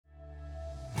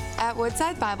At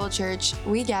Woodside Bible Church,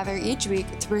 we gather each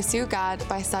week to pursue God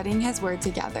by studying His Word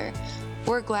together.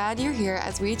 We're glad you're here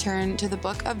as we turn to the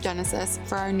book of Genesis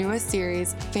for our newest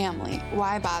series, Family,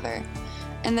 Why Bother?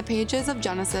 In the pages of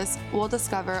Genesis, we'll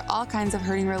discover all kinds of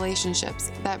hurting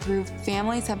relationships that prove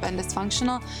families have been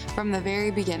dysfunctional from the very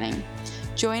beginning.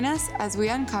 Join us as we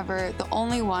uncover the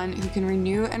only one who can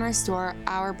renew and restore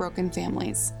our broken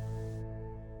families.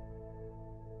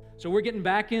 So we're getting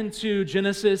back into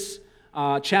Genesis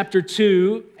chapter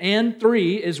 2 and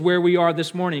 3 is where we are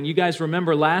this morning. You guys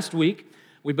remember last week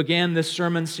we began this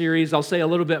sermon series. I'll say a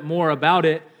little bit more about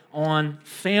it on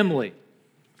family.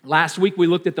 Last week we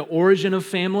looked at the origin of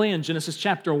family in Genesis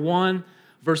chapter 1,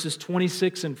 verses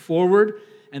 26 and forward.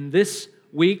 And this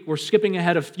week we're skipping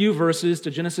ahead a few verses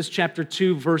to Genesis chapter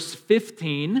 2, verse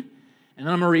 15. And then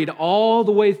I'm going to read all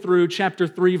the way through chapter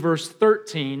 3, verse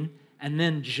 13, and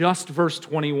then just verse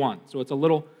 21. So it's a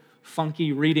little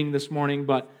funky reading this morning,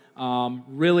 but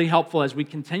really helpful as we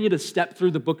continue to step through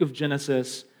the book of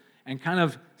Genesis and kind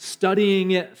of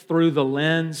studying it through the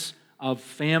lens of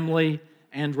family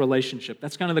and relationship.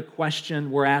 That's kind of the question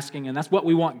we're asking, and that's what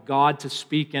we want God to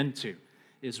speak into,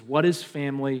 is what is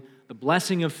family, the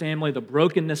blessing of family, the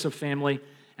brokenness of family,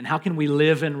 and how can we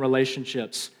live in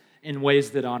relationships in ways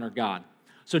that honor God.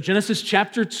 So Genesis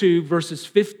chapter 2, verse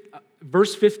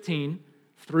 15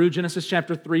 through Genesis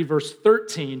chapter 3, verse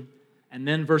 13, and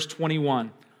then verse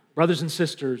 21. Brothers and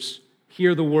sisters,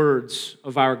 hear the words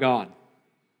of our God.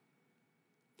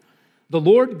 The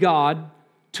Lord God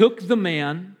took the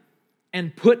man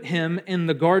and put him in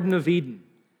the Garden of Eden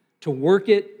to work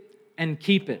it and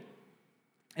keep it.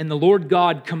 And the Lord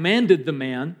God commanded the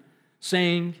man,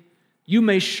 saying, "You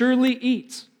may surely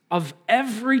eat of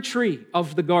every tree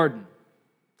of the garden,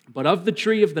 but of the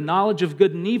tree of the knowledge of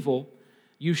good and evil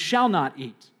you shall not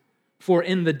eat, for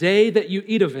in the day that you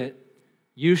eat of it,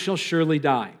 you shall surely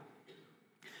die."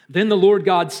 Then the Lord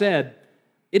God said,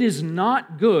 "It is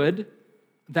not good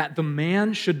that the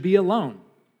man should be alone.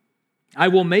 I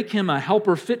will make him a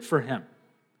helper fit for him."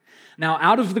 Now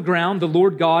out of the ground the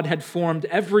Lord God had formed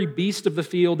every beast of the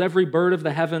field, every bird of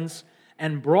the heavens,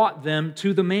 and brought them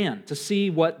to the man to see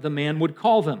what the man would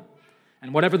call them.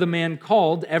 And whatever the man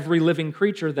called every living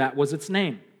creature, that was its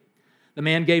name. The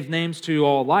man gave names to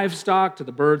all livestock, to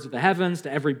the birds of the heavens,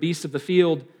 to every beast of the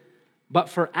field. But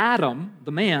for Adam,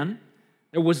 the man,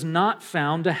 there was not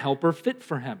found a helper fit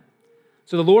for him.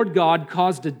 So the Lord God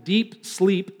caused a deep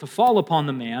sleep to fall upon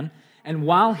the man, and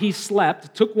while he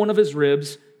slept, took one of his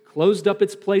ribs, closed up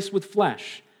its place with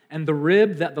flesh, and the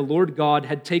rib that the Lord God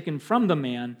had taken from the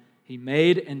man, he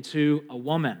made into a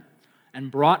woman, and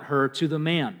brought her to the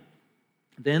man.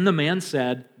 Then the man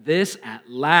said, "This at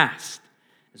last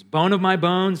is bone of my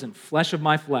bones and flesh of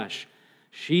my flesh.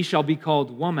 She shall be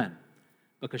called woman,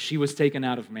 because she was taken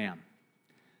out of man.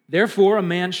 Therefore a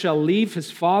man shall leave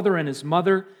his father and his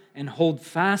mother and hold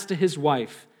fast to his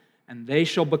wife, and they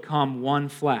shall become one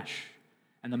flesh.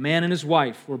 And the man and his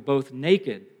wife were both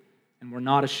naked and were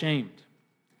not ashamed.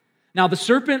 Now the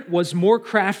serpent was more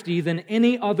crafty than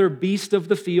any other beast of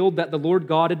the field that the Lord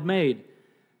God had made.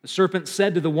 The serpent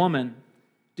said to the woman,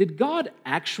 'Did God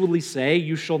actually say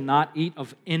you shall not eat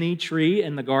of any tree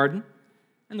in the garden?'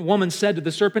 And the woman said to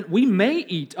the serpent, 'We may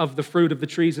eat of the fruit of the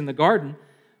trees in the garden,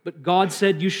 but God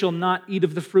said you shall not eat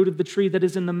of the fruit of the tree that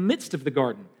is in the midst of the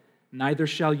garden, neither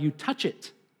shall you touch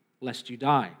it, lest you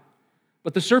die.'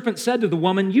 But the serpent said to the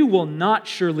woman, 'You will not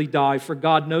surely die, for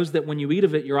God knows that when you eat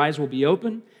of it, your eyes will be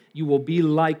open. You will be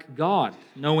like God,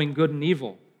 knowing good and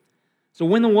evil.' So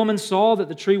when the woman saw that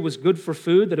the tree was good for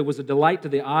food, that it was a delight to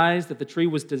the eyes, that the tree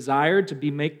was desired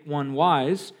to make one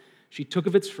wise, she took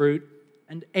of its fruit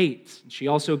and ate. And she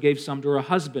also gave some to her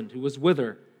husband who was with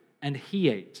her, and he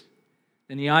ate.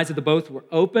 Then the eyes of the both were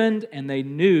opened, and they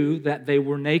knew that they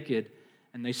were naked,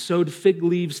 and they sewed fig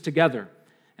leaves together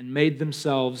and made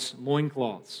themselves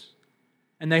loincloths.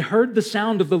 And they heard the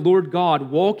sound of the Lord God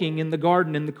walking in the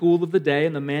garden in the cool of the day,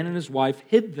 and the man and his wife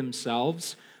hid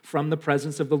themselves from the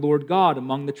presence of the Lord God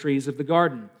among the trees of the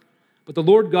garden. But the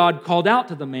Lord God called out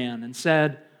to the man and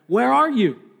said, 'Where are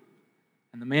you?'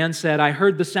 And the man said, 'I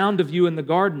heard the sound of you in the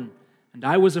garden, and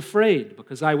I was afraid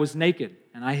because I was naked,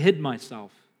 and I hid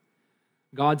myself.'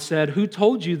 God said, 'Who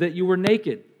told you that you were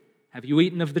naked? Have you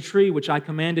eaten of the tree which I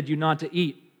commanded you not to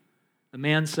eat?' The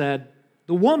man said,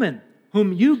 'The woman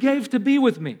whom you gave to be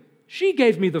with me, she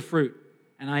gave me the fruit,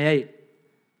 and I ate.'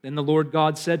 Then the Lord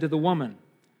God said to the woman,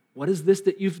 'What is this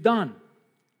that you've done?'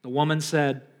 The woman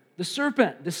said, 'The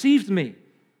serpent deceived me,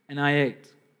 and I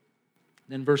ate.'"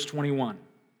 Then verse 21.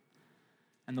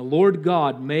 "And the Lord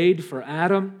God made for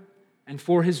Adam and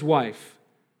for his wife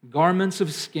garments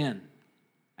of skin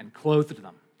and clothed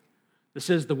them. This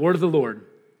is the word of the Lord.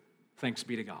 Thanks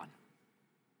be to God.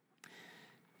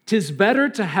 "'Tis better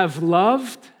to have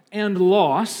loved and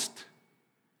lost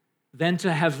than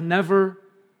to have never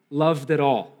loved at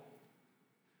all."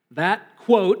 That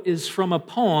quote is from a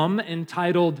poem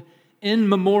entitled In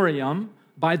Memoriam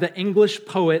by the English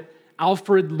poet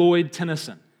Alfred Lloyd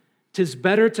Tennyson. "'Tis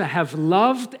better to have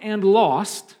loved and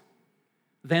lost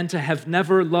than to have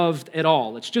never loved at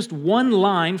all." It's just one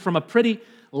line from a pretty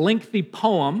lengthy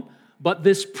poem, but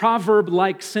this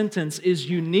proverb-like sentence is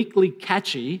uniquely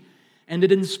catchy, and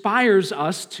it inspires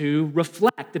us to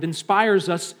reflect. It inspires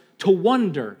us to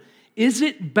wonder, is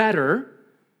it better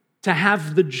to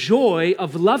have the joy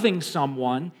of loving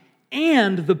someone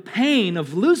and the pain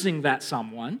of losing that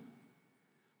someone?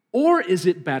 Or is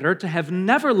it better to have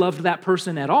never loved that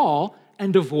person at all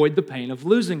and avoid the pain of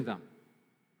losing them?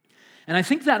 And I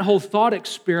think that whole thought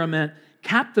experiment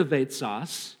captivates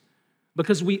us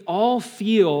because we all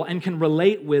feel and can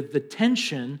relate with the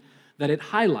tension that it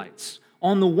highlights.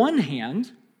 On the one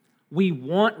hand, we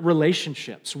want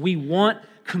relationships, we want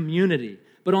community.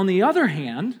 But on the other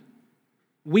hand,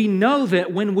 we know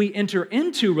that when we enter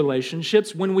into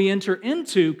relationships, when we enter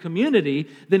into community,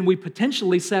 then we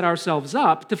potentially set ourselves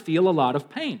up to feel a lot of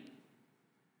pain.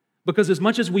 Because as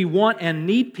much as we want and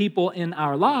need people in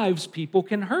our lives, people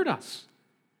can hurt us.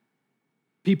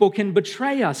 People can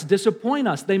betray us, disappoint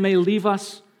us. They may leave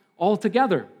us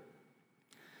altogether.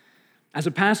 As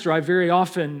a pastor, I very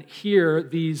often hear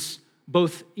these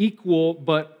both equal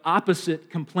but opposite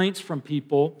complaints from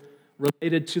people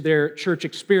related to their church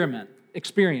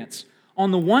experience.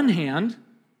 On the one hand,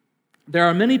 there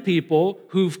are many people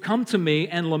who've come to me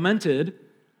and lamented,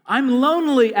 "I'm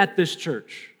lonely at this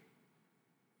church.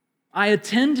 I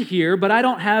attend here, but I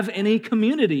don't have any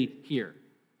community here."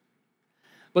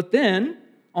 But then,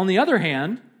 on the other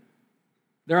hand,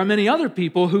 there are many other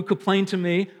people who complain to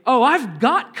me, "Oh, I've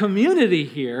got community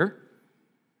here,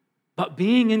 but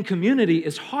being in community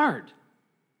is hard.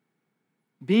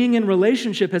 Being in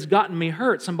relationship has gotten me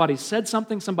hurt. Somebody said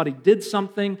something, somebody did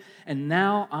something, and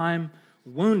now I'm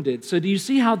wounded." So do you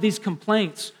see how these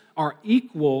complaints are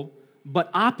equal but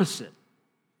opposite?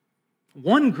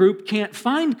 One group can't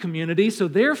find community, so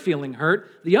they're feeling hurt.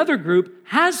 The other group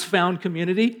has found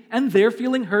community, and they're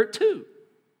feeling hurt too.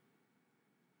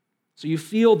 So you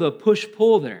feel the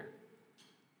push-pull there.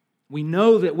 We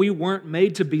know that we weren't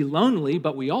made to be lonely,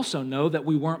 but we also know that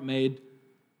we weren't made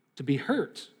to be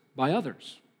hurt by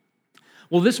others.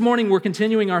 Well, this morning we're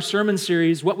continuing our sermon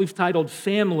series, what we've titled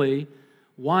Family,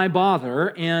 Why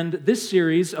Bother? And this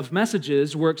series of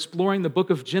messages, we're exploring the book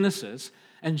of Genesis.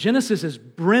 And Genesis is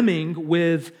brimming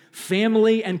with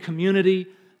family and community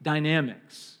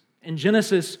dynamics. In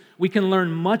Genesis, we can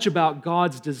learn much about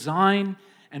God's design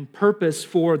and purpose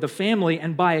for the family,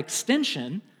 and by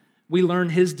extension, we learn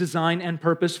His design and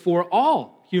purpose for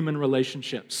all human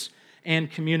relationships and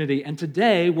community. And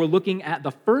today, we're looking at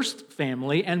the first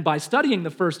family, and by studying the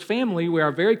first family, we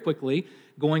are very quickly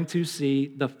going to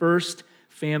see the first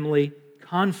family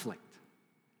conflict.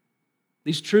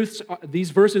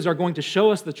 These verses are going to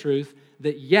show us the truth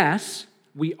that yes,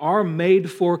 we are made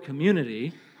for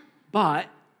community, but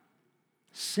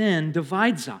sin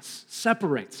divides us,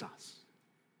 separates us.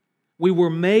 We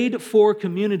were made for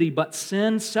community, but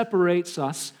sin separates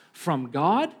us from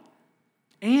God,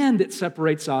 and it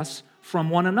separates us from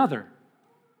one another,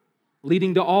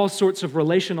 leading to all sorts of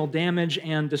relational damage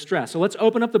and distress. So let's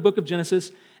open up the book of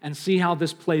Genesis and see how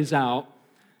this plays out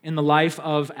in the life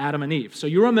of Adam and Eve. So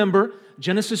you remember,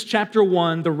 Genesis chapter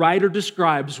 1, the writer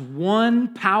describes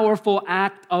one powerful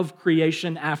act of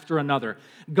creation after another.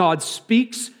 God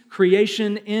speaks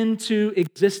creation into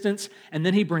existence, and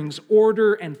then He brings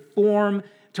order and form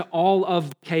to all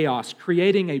of chaos,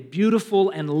 creating a beautiful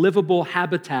and livable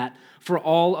habitat for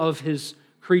all of His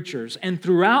creatures. And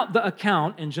throughout the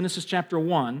account in Genesis chapter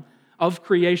 1 of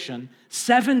creation,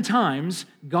 7 times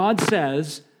God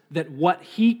says that what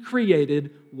He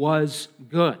created was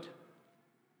good.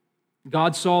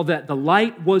 God saw that the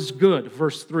light was good,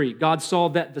 verse 3. God saw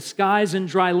that the skies and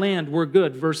dry land were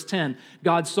good, verse 10.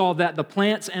 God saw that the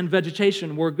plants and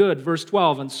vegetation were good, verse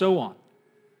 12, and so on.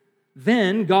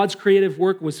 Then God's creative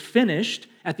work was finished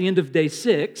at the end of day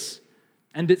 6,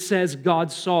 and it says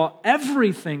God saw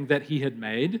everything that He had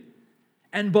made,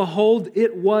 and behold,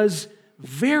 it was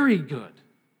very good.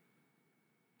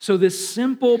 So this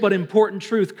simple but important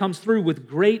truth comes through with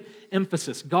great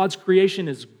emphasis. God's creation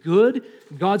is good.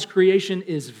 God's creation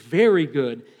is very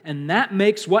good. And that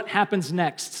makes what happens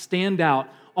next stand out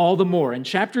all the more. In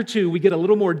chapter 2, we get a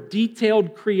little more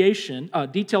detailed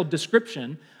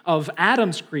description of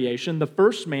Adam's creation, the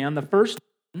first man, the first.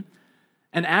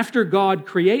 And after God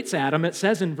creates Adam, it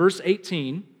says in verse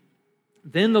 18,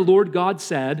 then the Lord God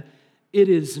said, it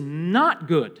is not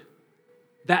good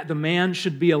that the man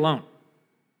should be alone.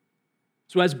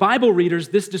 So as Bible readers,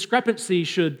 this discrepancy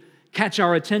should catch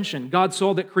our attention. God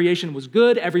saw that creation was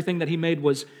good. Everything that he made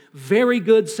was very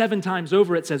good. 7 times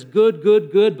over it says good,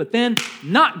 good, good, but then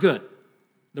not good.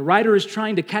 The writer is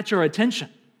trying to catch our attention.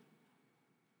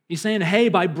 He's saying, hey,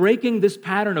 by breaking this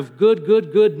pattern of good,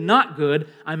 good, good, not good,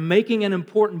 I'm making an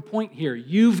important point here.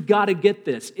 You've got to get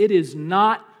this. It is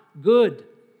not good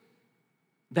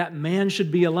that man should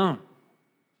be alone.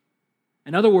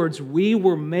 In other words, we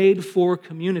were made for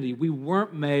community. We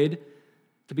weren't made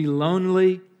to be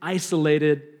lonely,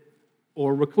 isolated,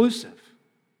 or reclusive.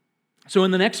 So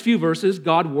in the next few verses,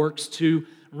 God works to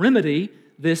remedy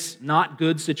this not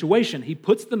good situation. He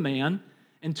puts the man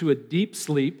into a deep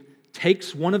sleep,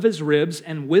 takes one of his ribs,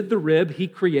 and with the rib, he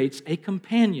creates a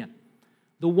companion,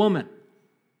 the woman,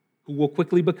 who will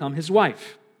quickly become his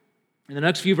wife. In the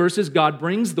next few verses, God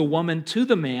brings the woman to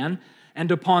the man, and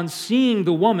upon seeing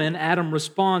the woman, Adam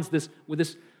responds with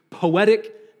this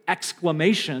poetic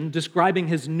exclamation describing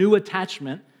his new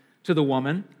attachment to the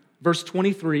woman. Verse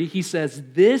 23, he says,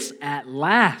 this at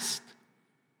last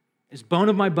is bone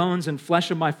of my bones and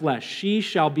flesh of my flesh. She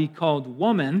shall be called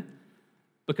woman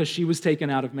because she was taken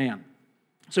out of man.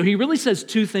 So he really says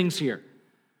 2 things here.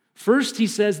 First, he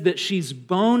says that she's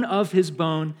bone of his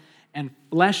bone and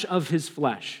flesh of his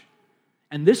flesh.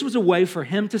 And this was a way for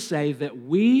him to say that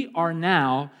we are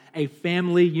now a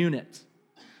family unit.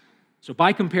 So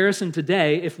by comparison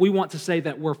today, if we want to say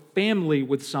that we're family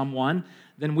with someone,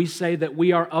 then we say that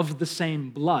we are of the same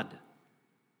blood.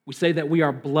 We say that we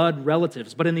are blood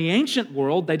relatives. But in the ancient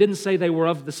world, they didn't say they were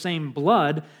of the same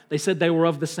blood. They said they were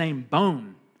of the same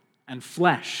bone and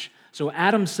flesh. So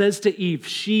Adam says to Eve,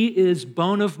 she is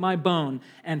bone of my bone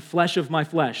and flesh of my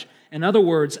flesh. In other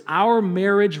words, our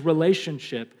marriage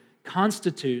relationship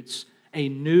constitutes a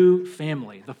new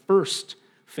family, the first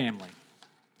family.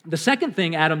 The second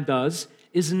thing Adam does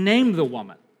is name the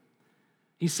woman.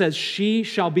 He says, she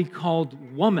shall be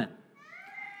called woman.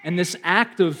 And this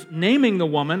act of naming the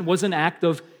woman was an act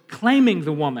of claiming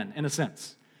the woman, in a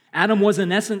sense. Adam was,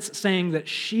 in essence, saying that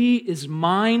she is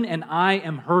mine and I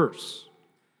am hers.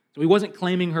 So he wasn't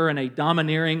claiming her in a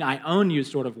domineering, I own you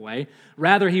sort of way.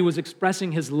 Rather, he was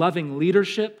expressing his loving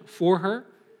leadership for her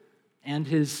and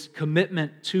his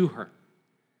commitment to her.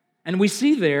 And we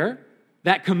see there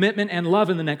that commitment and love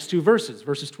in the next 2 verses,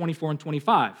 verses 24 and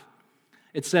 25.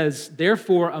 It says,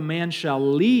 therefore a man shall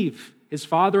leave his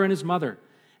father and his mother,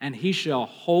 and he shall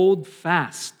hold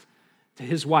fast to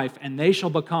his wife, and they shall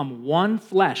become one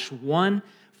flesh, one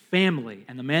family.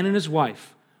 And the man and his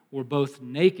wife were both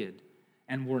naked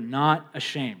and were not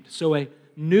ashamed. So a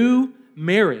new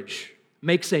marriage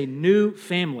makes a new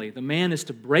family. The man is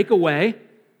to break away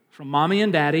from mommy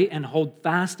and daddy and hold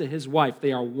fast to his wife.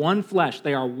 They are one flesh.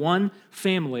 They are one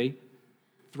family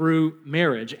through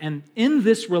marriage. And in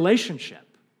this relationship,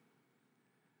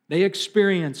 they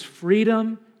experience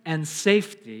freedom and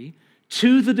safety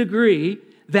to the degree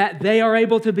that they are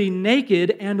able to be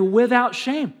naked and without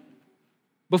shame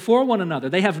before one another.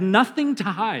 They have nothing to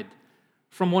hide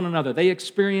from one another. They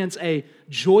experience a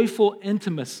joyful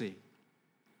intimacy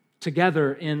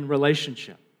together in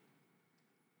relationship.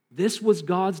 This was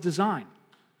God's design.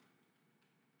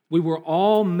 We were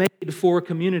all made for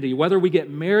community. Whether we get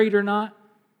married or not,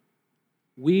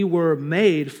 we were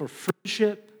made for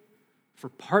friendship, for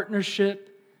partnership,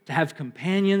 to have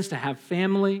companions, to have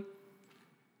family,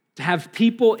 to have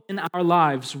people in our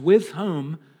lives with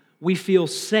whom we feel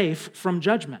safe from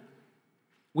judgment.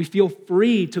 We feel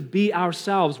free to be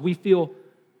ourselves. We feel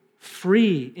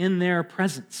free in their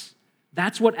presence.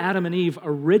 That's what Adam and Eve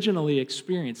originally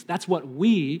experienced. That's what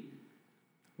we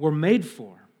were made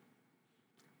for.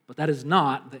 But that is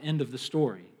not the end of the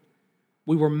story.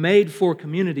 We were made for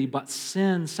community, but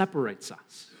sin separates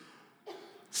us.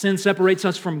 Sin separates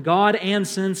us from God, and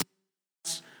sin separates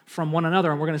us from one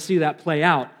another. And we're going to see that play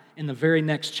out in the very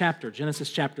next chapter, Genesis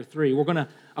chapter 3. We're going to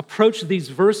approach these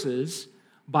verses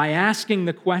by asking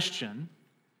the question,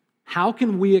 how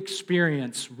can we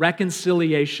experience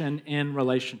reconciliation in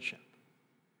relationship?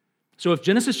 So if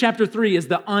Genesis chapter 3 is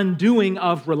the undoing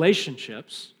of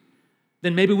relationships,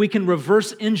 then maybe we can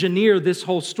reverse engineer this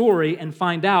whole story and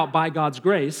find out, by God's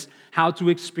grace, how to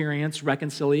experience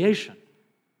reconciliation,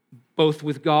 both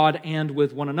with God and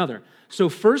with one another. So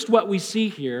first, what we see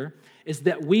here is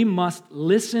that we must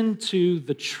listen to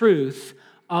the truth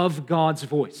of God's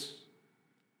voice.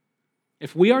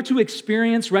 If we are to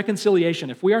experience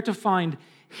reconciliation, if we are to find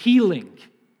healing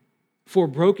for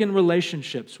broken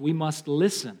relationships, we must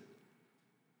listen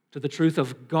to the truth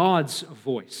of God's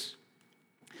voice.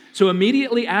 So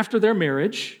immediately after their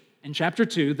marriage, in chapter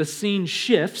 2, the scene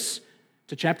shifts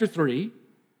to chapter 3,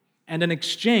 and an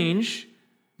exchange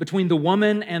between the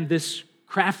woman and this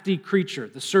crafty creature,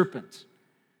 the serpent.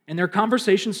 And their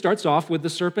conversation starts off with the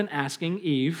serpent asking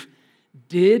Eve,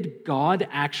 "Did God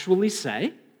actually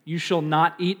say, 'You shall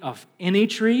not eat of any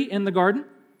tree in the garden'?"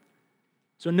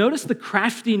 So notice the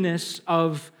craftiness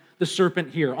of the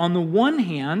serpent here. On the one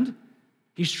hand,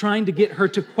 he's trying to get her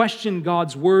to question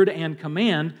God's word and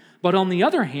command, but on the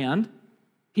other hand,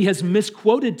 he has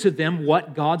misquoted to them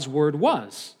what God's word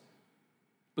was.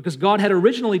 Because God had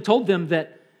originally told them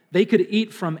that they could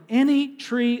eat from any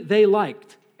tree they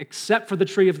liked, except for the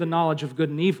tree of the knowledge of good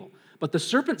and evil. But the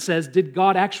serpent says, "Did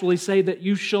God actually say that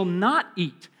you shall not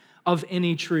eat of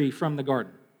any tree from the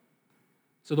garden?"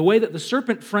 So the way that the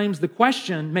serpent frames the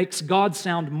question makes God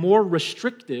sound more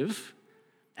restrictive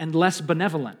and less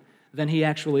benevolent than he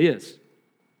actually is.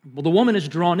 Well, the woman is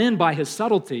drawn in by his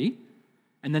subtlety,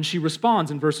 and then she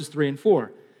responds in verses 3 and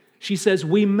 4. She says,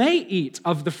 "We may eat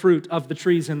of the fruit of the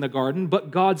trees in the garden,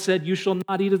 but God said, 'You shall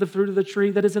not eat of the fruit of the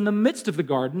tree that is in the midst of the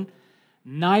garden,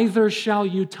 neither shall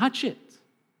you touch it,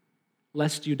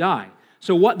 lest you die.'"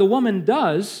 So what the woman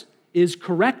does is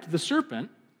correct the serpent,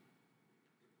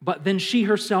 but then she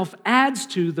herself adds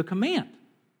to the command.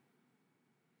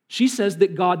 She says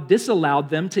that God disallowed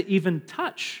them to even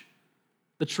touch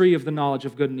the tree of the knowledge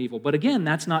of good and evil. But again,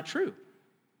 that's not true.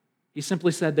 He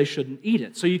simply said they shouldn't eat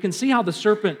it. So you can see how the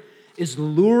serpent is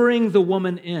luring the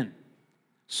woman in,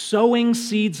 sowing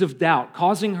seeds of doubt,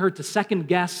 causing her to second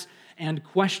guess and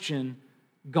question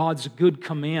God's good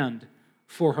command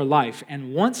for her life.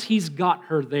 And once he's got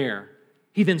her there,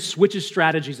 he then switches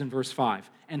strategies in verse 5,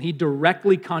 and he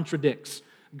directly contradicts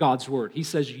God's word. He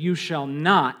says, "You shall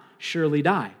not surely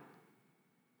die.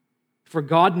 For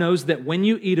God knows that when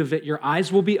you eat of it, your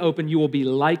eyes will be open, you will be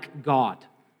like God,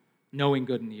 knowing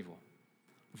good and evil."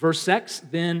 Verse 6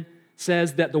 then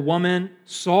says that the woman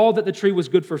saw that the tree was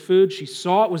good for food. She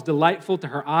saw it was delightful to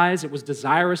her eyes. It was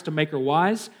desirous to make her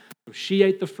wise. So she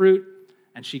ate the fruit,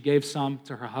 and she gave some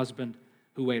to her husband,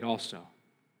 who ate also.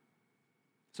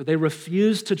 So they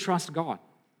refused to trust God,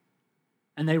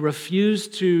 and they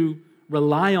refused to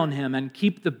rely on him and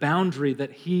keep the boundary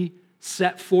that he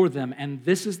set for them. And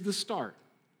this is the start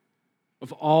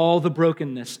of all the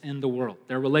brokenness in the world.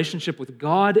 Their relationship with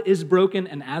God is broken,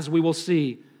 and as we will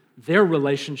see, their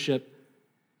relationship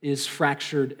is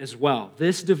fractured as well.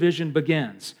 This division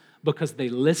begins because they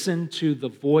listen to the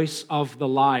voice of the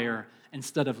liar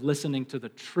instead of listening to the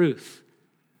truth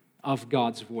of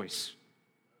God's voice.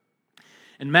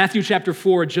 In Matthew chapter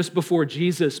 4, just before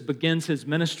Jesus begins his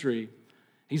ministry,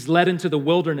 he's led into the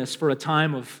wilderness for a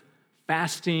time of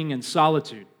fasting and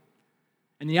solitude.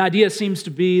 And the idea seems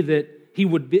to be that he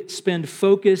would spend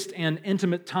focused and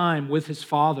intimate time with his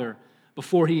Father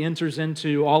before he enters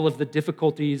into all of the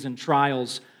difficulties and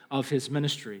trials of his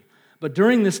ministry. But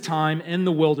during this time in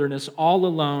the wilderness, all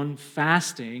alone,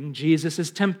 fasting, Jesus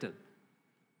is tempted.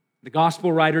 The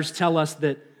gospel writers tell us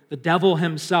that the devil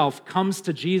himself comes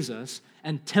to Jesus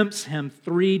and tempts him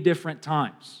 3 different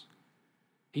times.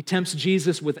 He tempts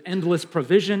Jesus with endless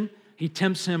provision, he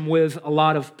tempts him with a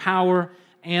lot of power,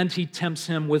 and he tempts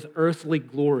him with earthly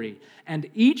glory. And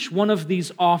each one of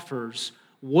these offers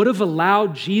would have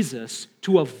allowed Jesus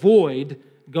to avoid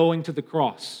going to the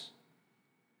cross.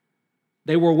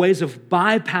 They were ways of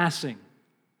bypassing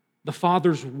the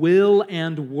Father's will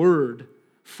and word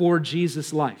for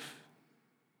Jesus' life.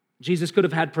 Jesus could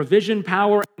have had provision,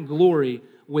 power, and glory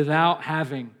without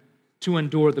having to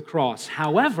endure the cross.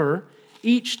 However,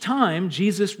 each time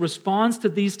Jesus responds to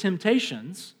these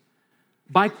temptations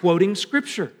by quoting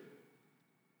Scripture.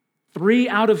 3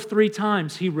 out of 3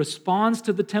 times he responds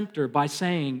to the tempter by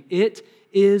saying, "It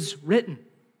is written."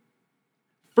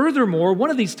 Furthermore, one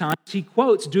of these times he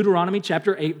quotes Deuteronomy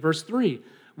chapter 8, verse 3,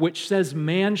 which says,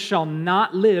 "Man shall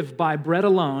not live by bread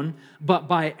alone, but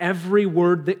by every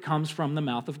word that comes from the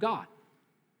mouth of God."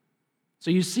 So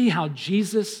you see how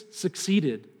Jesus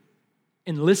succeeded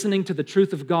in listening to the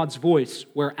truth of God's voice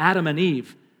where Adam and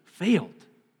Eve failed.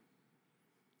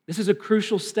 This is a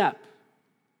crucial step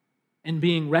in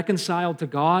being reconciled to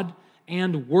God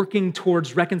and working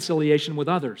towards reconciliation with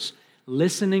others,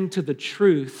 listening to the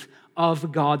truth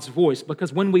of God's voice.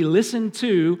 Because when we listen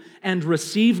to and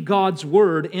receive God's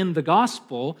word in the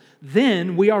gospel,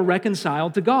 then we are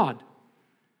reconciled to God.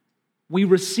 We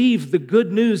receive the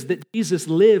good news that Jesus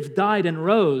lived, died, and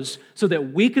rose so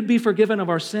that we could be forgiven of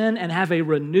our sin and have a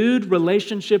renewed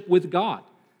relationship with God.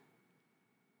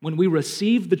 When we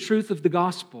receive the truth of the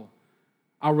gospel,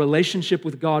 our relationship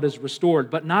with God is restored.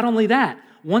 But not only that,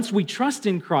 once we trust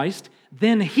in Christ,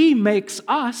 then He makes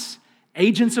us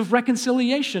agents of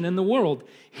reconciliation in the world.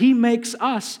 He makes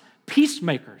us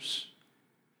peacemakers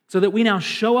so that we now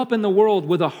show up in the world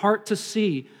with a heart to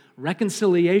see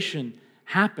reconciliation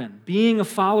happen. Being a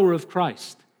follower of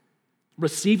Christ,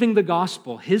 receiving the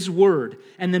gospel, His word,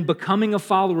 and then becoming a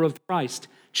follower of Christ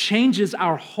changes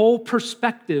our whole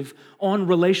perspective on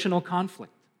relational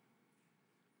conflict.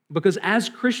 Because as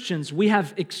Christians, we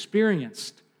have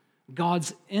experienced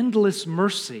God's endless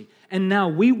mercy, and now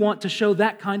we want to show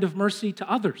that kind of mercy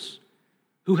to others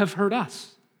who have hurt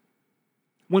us.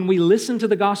 When we listen to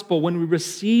the gospel, when we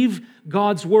receive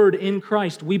God's word in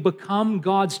Christ, we become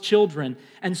God's children,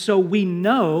 and so we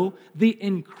know the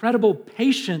incredible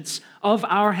patience of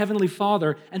our Heavenly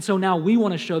Father, and so now we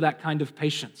want to show that kind of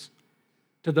patience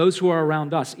to those who are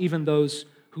around us, even those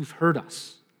who've hurt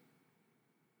us.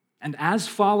 And as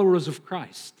followers of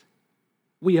Christ,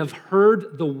 we have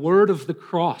heard the word of the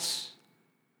cross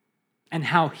and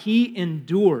how He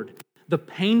endured the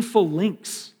painful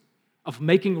links of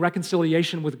making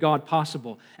reconciliation with God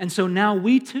possible. And so now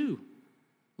we too,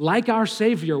 like our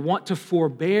Savior, want to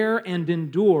forbear and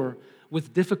endure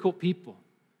with difficult people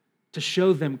to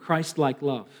show them Christ-like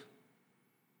love.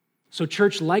 So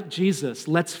church, like Jesus,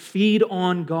 let's feed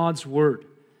on God's word.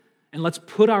 And let's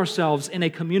put ourselves in a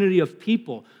community of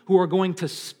people who are going to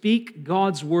speak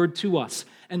God's word to us.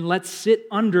 And let's sit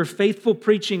under faithful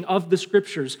preaching of the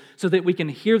Scriptures so that we can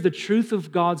hear the truth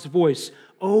of God's voice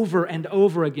over and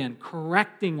over again,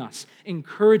 correcting us,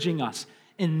 encouraging us,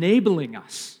 enabling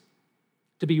us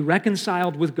to be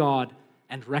reconciled with God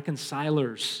and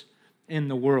reconcilers in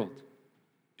the world.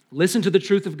 Listen to the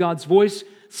truth of God's voice.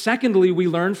 Secondly, we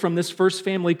learn from this first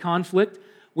family conflict,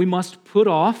 we must put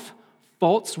off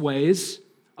false ways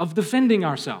of defending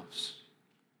ourselves.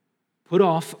 Put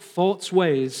off false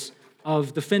ways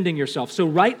of defending yourself. So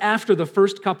right after the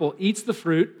first couple eats the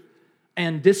fruit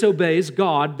and disobeys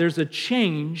God, there's a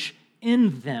change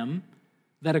in them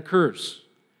that occurs.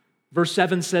 Verse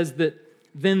 7 says that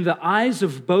then the eyes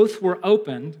of both were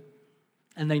opened,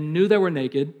 and they knew they were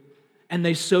naked, and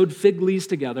they sewed fig leaves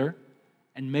together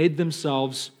and made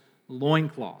themselves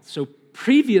loincloths. So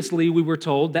previously we were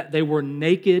told that they were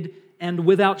naked and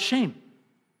without shame.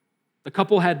 The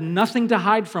couple had nothing to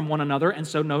hide from one another, and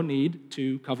so no need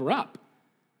to cover up.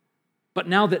 But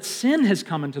now that sin has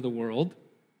come into the world,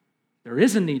 there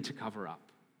is a need to cover up.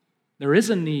 There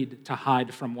is a need to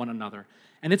hide from one another.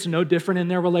 And it's no different in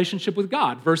their relationship with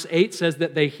God. Verse 8 says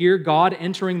that they hear God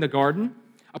entering the garden,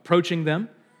 approaching them,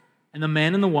 and the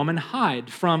man and the woman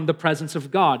hide from the presence of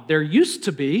God. There used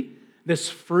to be this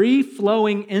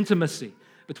free-flowing intimacy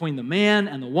between the man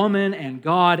and the woman and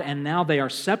God, and now they are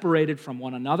separated from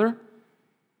one another,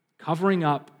 covering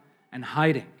up and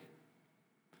hiding.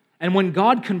 And when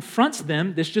God confronts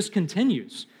them, this just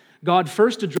continues. God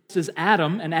first addresses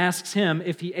Adam and asks him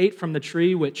if he ate from the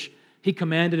tree which He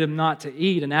commanded him not to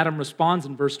eat, and Adam responds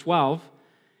in verse 12.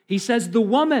 He says, "The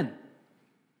woman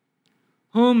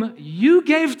whom you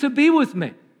gave to be with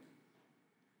me,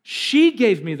 she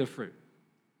gave me the fruit,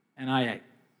 and I ate."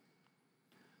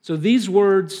 So these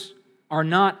words are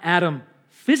not Adam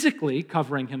physically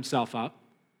covering himself up,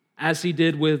 as he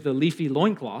did with the leafy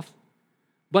loincloth,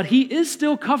 but he is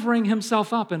still covering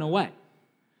himself up in a way.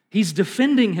 He's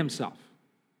defending himself.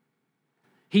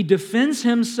 He defends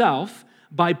himself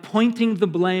by pointing the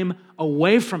blame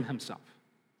away from himself.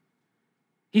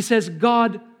 He says,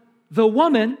 "God, the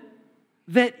woman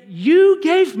that you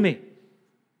gave me,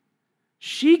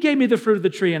 she gave me the fruit of the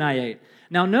tree and I ate."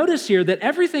 Now notice here that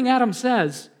everything Adam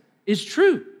says is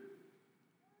true.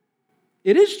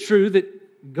 It is true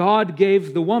that God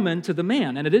gave the woman to the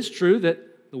man, and it is true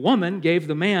that the woman gave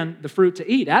the man the fruit to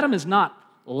eat. Adam is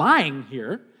not lying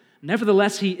here.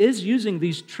 Nevertheless, he is using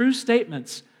these true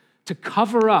statements to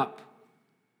cover up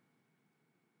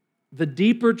the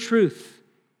deeper truth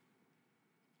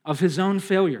of his own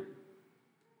failure.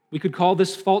 We could call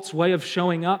this false way of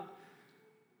showing up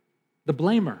the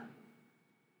blamer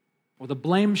or the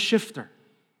blame shifter.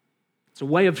 It's a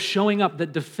way of showing up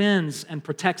that defends and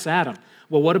protects Adam.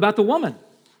 Well, what about the woman?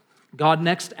 God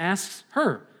next asks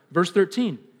her, verse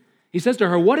 13. He says to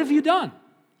her, "What have you done?"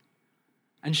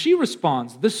 And she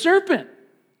responds, "The serpent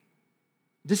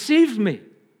deceived me,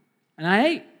 and I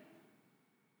ate."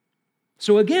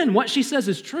 So again, what she says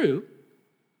is true.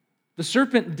 The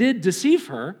serpent did deceive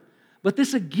her, but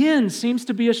this again seems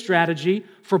to be a strategy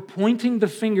for pointing the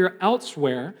finger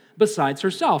elsewhere besides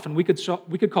herself. And we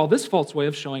could call this false way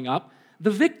of showing up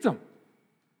the victim.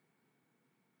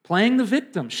 Playing the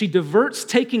victim. She diverts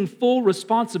taking full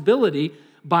responsibility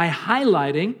by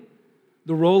highlighting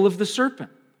the role of the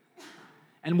serpent.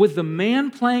 And with the man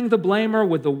playing the blamer,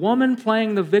 with the woman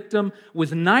playing the victim,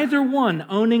 with neither one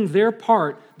owning their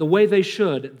part the way they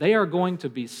should, they are going to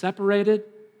be separated,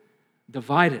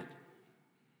 divided,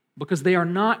 because they are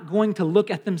not going to look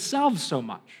at themselves so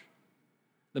much.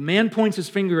 The man points his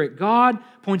finger at God,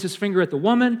 points his finger at the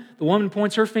woman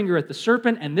points her finger at the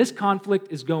serpent, and this conflict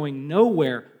is going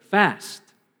nowhere fast.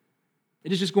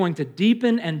 It is just going to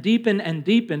deepen and deepen and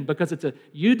deepen because it's a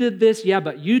you did this, yeah,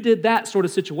 but you did that sort of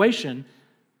situation.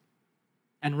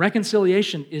 And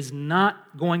reconciliation is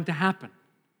not going to happen.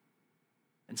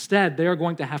 Instead, they are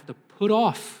going to have to put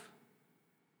off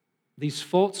these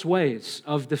false ways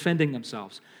of defending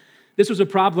themselves. This was a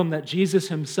problem that Jesus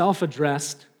himself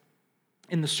addressed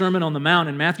in the Sermon on the Mount.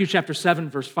 In Matthew chapter 7,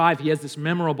 verse 5, he has this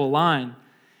memorable line.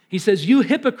 He says, "You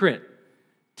hypocrite,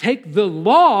 take the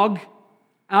log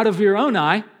out of your own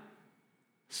eye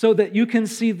so that you can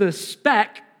see the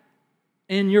speck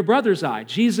in your brother's eye."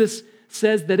 Jesus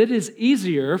says that it is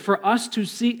easier for us to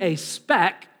see a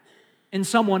speck in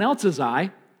someone else's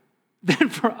eye than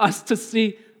for us to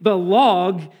see the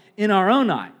log in our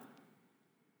own eye.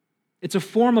 It's a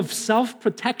form of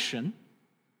self-protection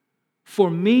for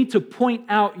me to point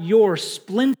out your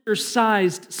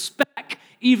splinter-sized speck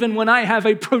even when I have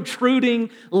a protruding,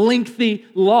 lengthy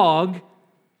log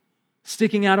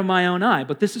sticking out of my own eye.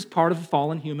 But this is part of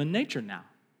fallen human nature now.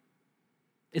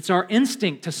 It's our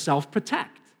instinct to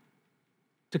self-protect,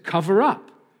 to cover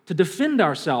up, to defend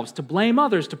ourselves, to blame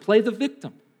others, to play the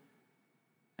victim,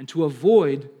 and to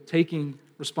avoid taking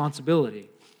responsibility.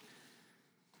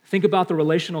 Think about the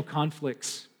relational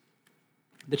conflicts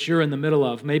that you're in the middle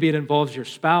of. Maybe it involves your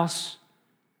spouse,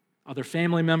 other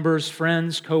family members,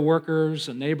 friends, co-workers,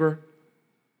 a neighbor.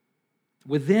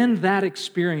 Within that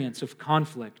experience of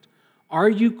conflict, are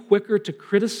you quicker to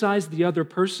criticize the other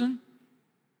person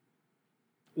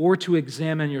or to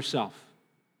examine yourself?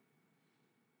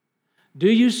 Do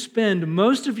you spend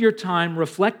most of your time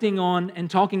reflecting on and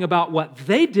talking about what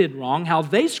they did wrong, how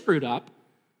they screwed up?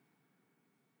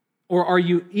 Or are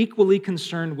you equally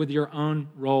concerned with your own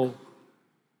role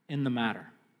in the matter?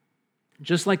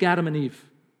 Just like Adam and Eve,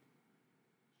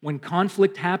 when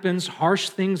conflict happens, harsh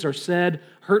things are said,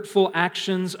 hurtful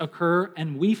actions occur,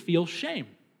 and we feel shame.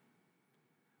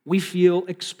 We feel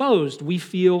exposed. We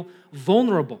feel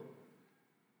vulnerable.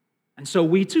 And so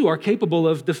we too are capable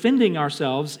of defending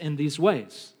ourselves in these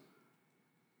ways.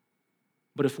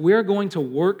 But if we're going to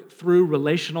work through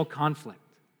relational conflict,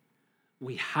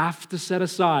 we have to set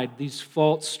aside these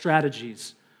false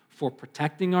strategies for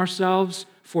protecting ourselves,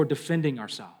 for defending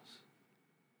ourselves.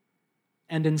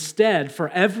 And instead, for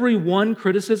every one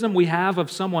criticism we have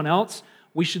of someone else,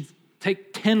 we should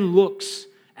take 10 looks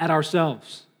at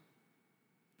ourselves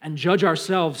and judge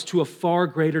ourselves to a far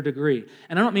greater degree.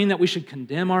 And I don't mean that we should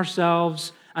condemn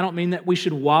ourselves. I don't mean that we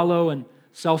should wallow in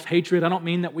self-hatred. I don't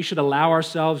mean that we should allow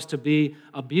ourselves to be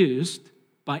abused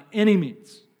by any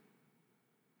means.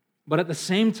 But at the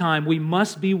same time, we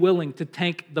must be willing to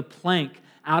take the plank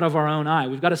out of our own eye.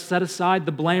 We've got to set aside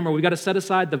the blamer. We've got to set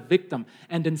aside the victim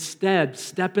and instead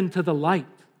step into the light,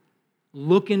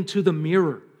 look into the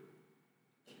mirror,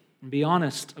 and be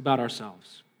honest about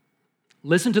ourselves.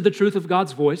 Listen to the truth of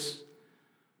God's voice,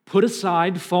 put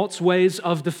aside false ways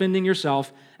of defending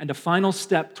yourself, and a final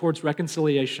step towards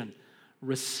reconciliation: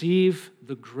 receive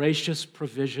the gracious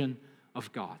provision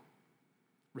of God.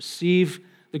 Receive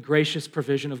the gracious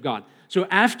provision of God. So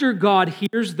after God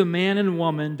hears the man and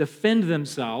woman defend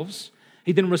themselves,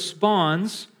 he then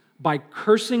responds by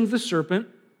cursing the serpent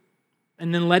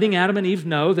and then letting Adam and Eve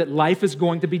know that life is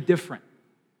going to be different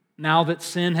now that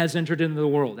sin has entered into the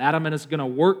world. Adam is going to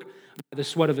work by the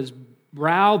sweat of his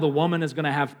brow. The woman is going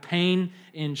to have pain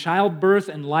in childbirth,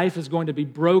 and life is going to be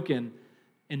broken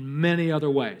in many other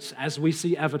ways, as we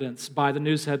see evidence by the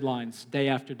news headlines day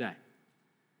after day.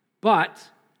 But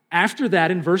after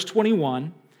that, in verse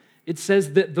 21, it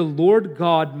says that the Lord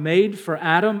God made for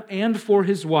Adam and for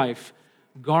his wife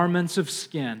garments of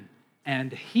skin,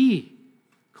 and he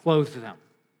clothed them.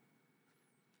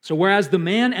 So whereas the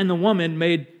man and the woman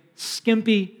made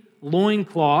skimpy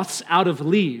loincloths out of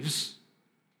leaves,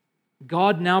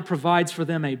 God now provides for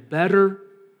them a better,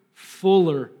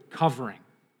 fuller covering.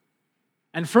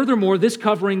 And furthermore, this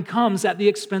covering comes at the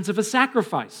expense of a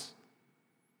sacrifice.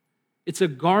 It's a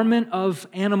garment of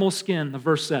animal skin, the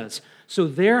verse says. So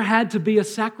there had to be a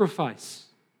sacrifice,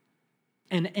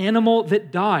 an animal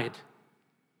that died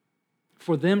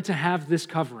for them to have this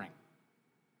covering.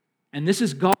 And this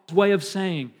is God's way of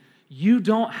saying, you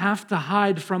don't have to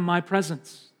hide from my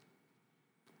presence.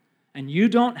 And you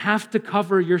don't have to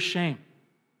cover your shame.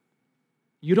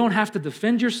 You don't have to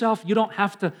defend yourself. You don't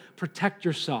have to protect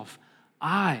yourself.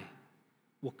 I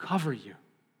will cover you.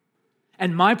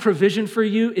 And my provision for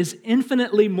you is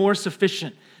infinitely more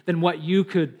sufficient than what you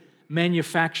could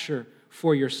manufacture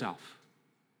for yourself.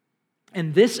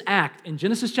 And this act in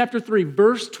Genesis chapter 3,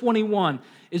 verse 21,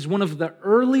 is one of the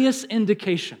earliest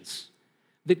indications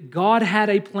that God had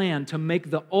a plan to make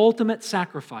the ultimate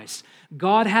sacrifice.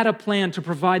 God had a plan to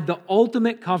provide the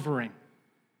ultimate covering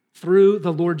through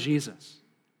the Lord Jesus.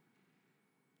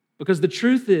 Because the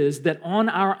truth is that on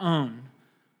our own,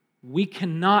 we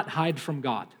cannot hide from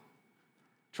God.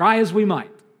 Try as we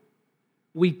might,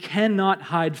 we cannot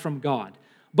hide from God.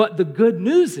 But the good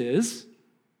news is,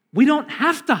 we don't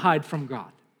have to hide from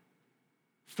God.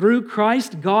 Through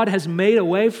Christ, God has made a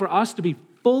way for us to be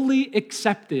fully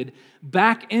accepted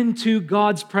back into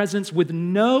God's presence with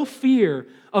no fear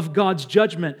of God's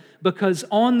judgment, because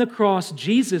on the cross,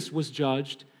 Jesus was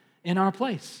judged in our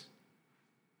place.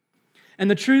 And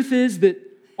the truth is that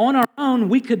on our own,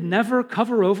 we could never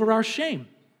cover over our shame.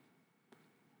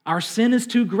 Our sin is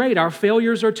too great, our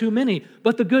failures are too many.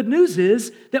 But the good news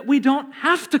is that we don't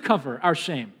have to cover our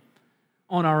shame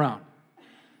on our own.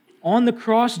 On the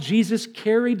cross, Jesus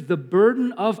carried the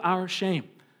burden of our shame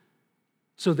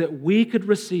so that we could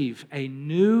receive a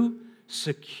new,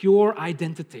 secure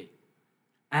identity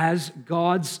as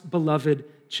God's beloved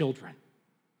children.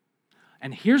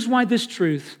 And here's why this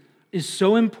truth is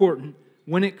so important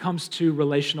when it comes to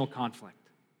relational conflict.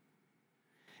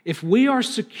 If we are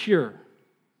secure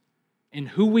in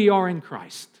who we are in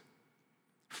Christ,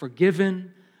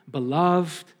 forgiven,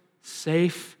 beloved,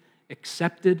 safe,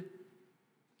 accepted,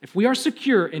 if we are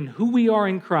secure in who we are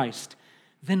in Christ,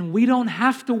 then we don't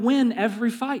have to win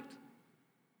every fight.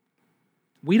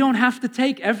 We don't have to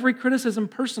take every criticism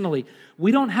personally.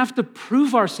 We don't have to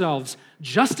prove ourselves,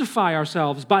 justify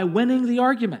ourselves by winning the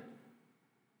argument.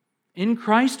 In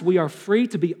Christ, we are free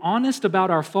to be honest about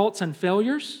our faults and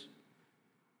failures,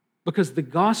 because the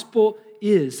gospel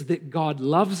is that God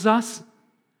loves us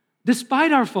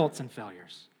despite our faults and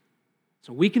failures.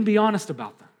 So we can be honest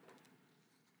about them.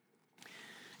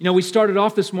 You know, we started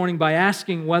off this morning by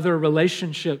asking whether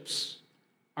relationships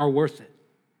are worth it.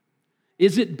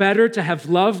 Is it better to have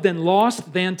loved and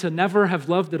lost than to never have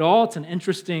loved at all? It's an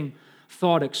interesting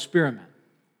thought experiment.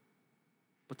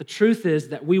 But the truth is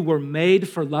that we were made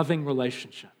for loving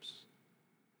relationships.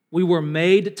 We were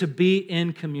made to be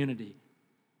in community.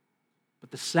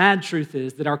 But the sad truth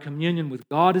is that our communion with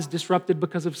God is disrupted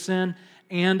because of sin,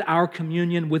 and our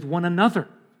communion with one another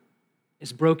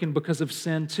is broken because of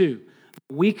sin too.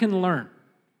 We can learn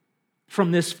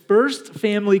from this first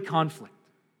family conflict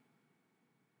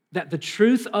that the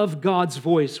truth of God's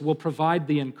voice will provide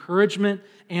the encouragement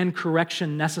and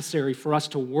correction necessary for us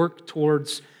to work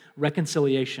towards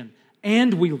reconciliation.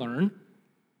 And we learn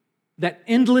that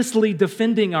endlessly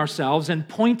defending ourselves and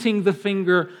pointing the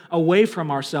finger away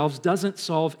from ourselves doesn't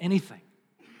solve anything.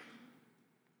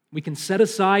 We can set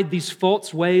aside these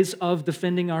false ways of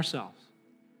defending ourselves.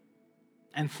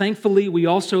 And thankfully, we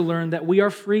also learn that we are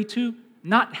free to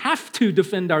not have to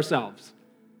defend ourselves.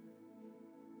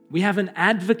 We have an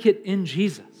advocate in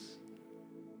Jesus.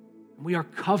 We are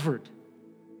covered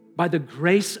by the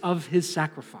grace of his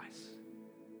sacrifice.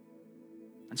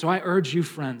 And so I urge you,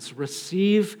 friends,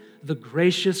 receive the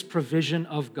gracious provision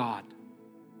of God.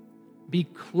 Be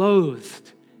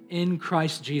clothed in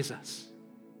Christ Jesus.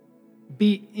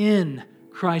 Be in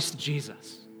Christ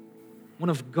Jesus, one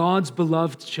of God's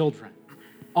beloved children,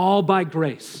 all by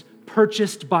grace,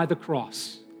 purchased by the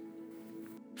cross,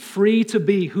 free to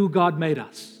be who God made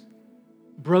us,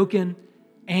 broken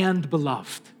and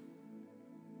beloved.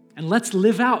 And let's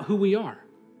live out who we are,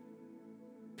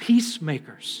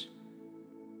 peacemakers.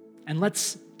 And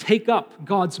let's take up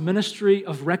God's ministry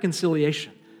of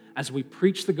reconciliation as we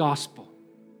preach the gospel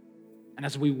and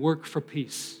as we work for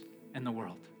peace in the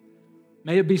world.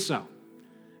 May it be so.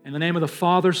 In the name of the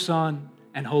Father, Son,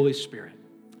 and Holy Spirit.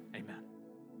 Amen.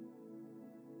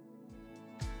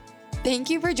 Thank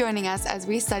you for joining us as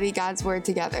we study God's Word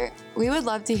together. We would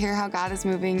love to hear how God is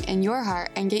moving in your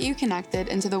heart and get you connected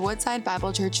into the Woodside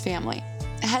Bible Church family.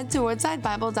 Head to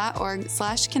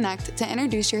woodsidebible.org/connect to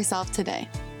introduce yourself today.